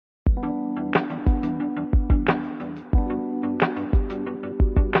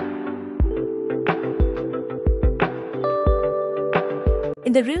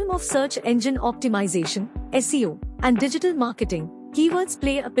In the realm of search engine optimization, SEO, and digital marketing, keywords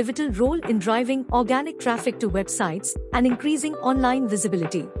play a pivotal role in driving organic traffic to websites and increasing online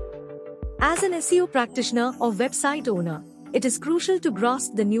visibility. As an SEO practitioner or website owner, it is crucial to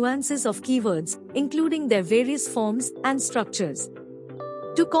grasp the nuances of keywords, including their various forms and structures.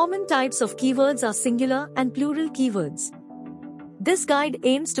 Two common types of keywords are singular and plural keywords. This guide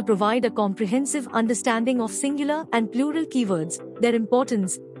aims to provide a comprehensive understanding of singular and plural keywords, their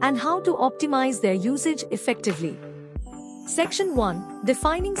importance, and how to optimize their usage effectively. Section 1.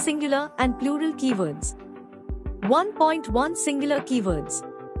 Defining singular and plural keywords. 1.1 Singular keywords.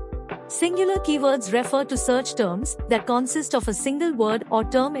 Singular keywords refer to search terms that consist of a single word or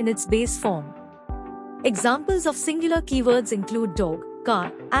term in its base form. Examples of singular keywords include dog,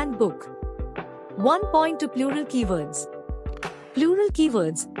 car, and book. 1.2 Plural keywords. Plural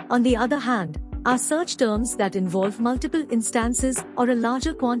keywords, on the other hand, are search terms that involve multiple instances or a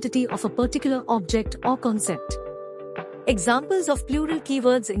larger quantity of a particular object or concept. Examples of plural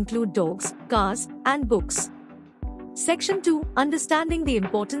keywords include dogs, cars, and books. Section 2. Understanding the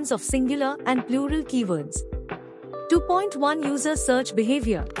importance of singular and plural keywords. 2.1 User search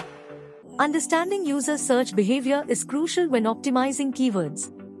behavior. Understanding user search behavior is crucial when optimizing keywords.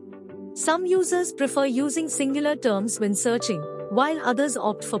 Some users prefer using singular terms when searching, while others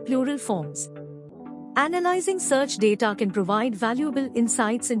opt for plural forms. Analyzing search data can provide valuable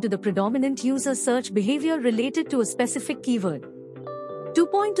insights into the predominant user search behavior related to a specific keyword.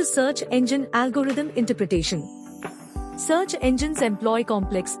 2.2 Search engine algorithm interpretation. Search engines employ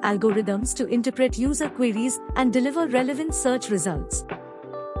complex algorithms to interpret user queries and deliver relevant search results.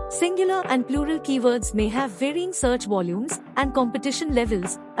 Singular and plural keywords may have varying search volumes and competition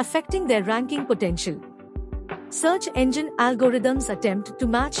levels, affecting their ranking potential. Search engine algorithms attempt to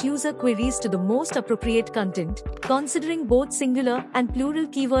match user queries to the most appropriate content, considering both singular and plural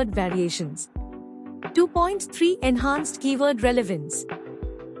keyword variations. 2.3 Enhanced keyword relevance.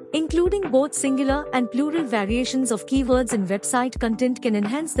 Including both singular and plural variations of keywords in website content can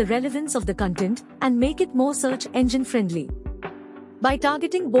enhance the relevance of the content and make it more search engine friendly. By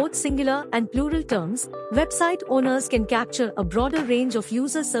targeting both singular and plural terms, website owners can capture a broader range of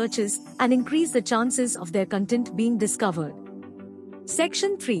user searches and increase the chances of their content being discovered.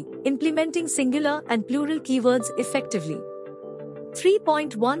 Section 3. Implementing singular and plural keywords effectively.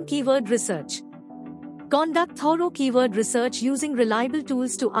 3.1 Keyword research. Conduct thorough keyword research using reliable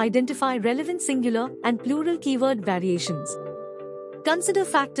tools to identify relevant singular and plural keyword variations. Consider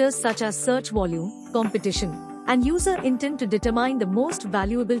factors such as search volume, competition, and user intent to determine the most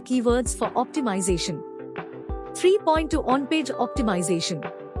valuable keywords for optimization. 3.2 On-page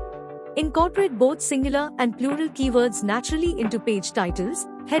optimization. Incorporate both singular and plural keywords naturally into page titles,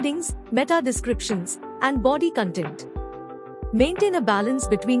 headings, meta descriptions, and body content. Maintain a balance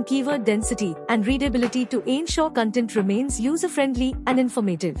between keyword density and readability to ensure content remains user-friendly and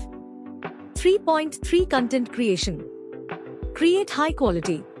informative. 3.3 Content creation. Create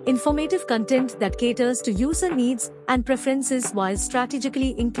high-quality, informative content that caters to user needs and preferences while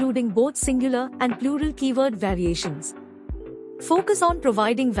strategically including both singular and plural keyword variations. Focus on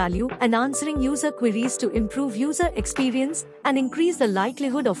providing value and answering user queries to improve user experience and increase the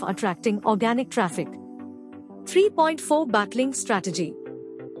likelihood of attracting organic traffic. 3.4 Backlink strategy.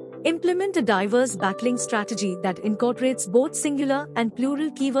 Implement a diverse backlink strategy that incorporates both singular and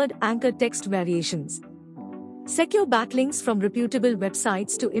plural keyword anchor text variations. Secure backlinks from reputable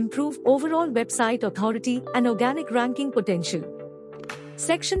websites to improve overall website authority and organic ranking potential.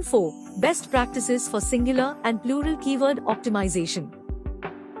 Section 4. Best practices for singular and plural keyword optimization.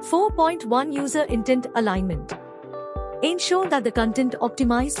 4.1 User intent alignment. Ensure that the content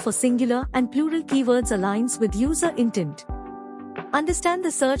optimized for singular and plural keywords aligns with user intent. Understand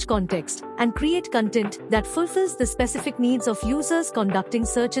the search context and create content that fulfills the specific needs of users conducting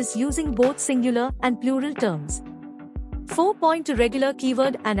searches using both singular and plural terms. 4.2 Regular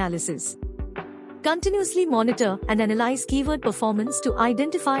keyword analysis. Continuously monitor and analyze keyword performance to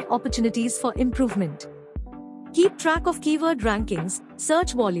identify opportunities for improvement. Keep track of keyword rankings,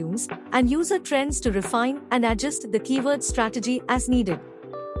 search volumes, and user trends to refine and adjust the keyword strategy as needed.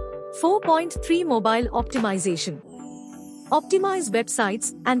 4.3 Mobile optimization. Optimize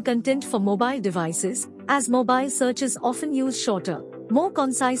websites and content for mobile devices, as mobile searches often use shorter, more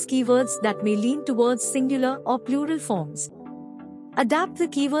concise keywords that may lean towards singular or plural forms. Adapt the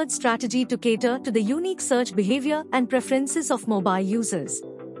keyword strategy to cater to the unique search behavior and preferences of mobile users.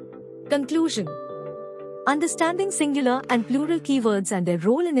 Conclusion. Understanding singular and plural keywords and their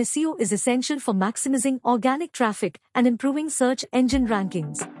role in SEO is essential for maximizing organic traffic and improving search engine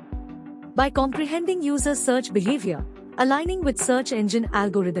rankings. By comprehending user search behavior, Aligning with search engine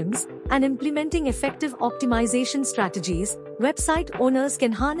algorithms and implementing effective optimization strategies, website owners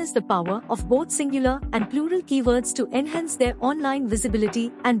can harness the power of both singular and plural keywords to enhance their online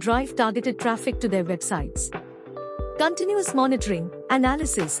visibility and drive targeted traffic to their websites. Continuous monitoring,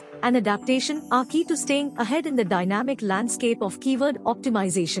 analysis, and adaptation are key to staying ahead in the dynamic landscape of keyword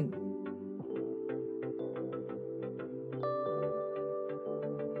optimization.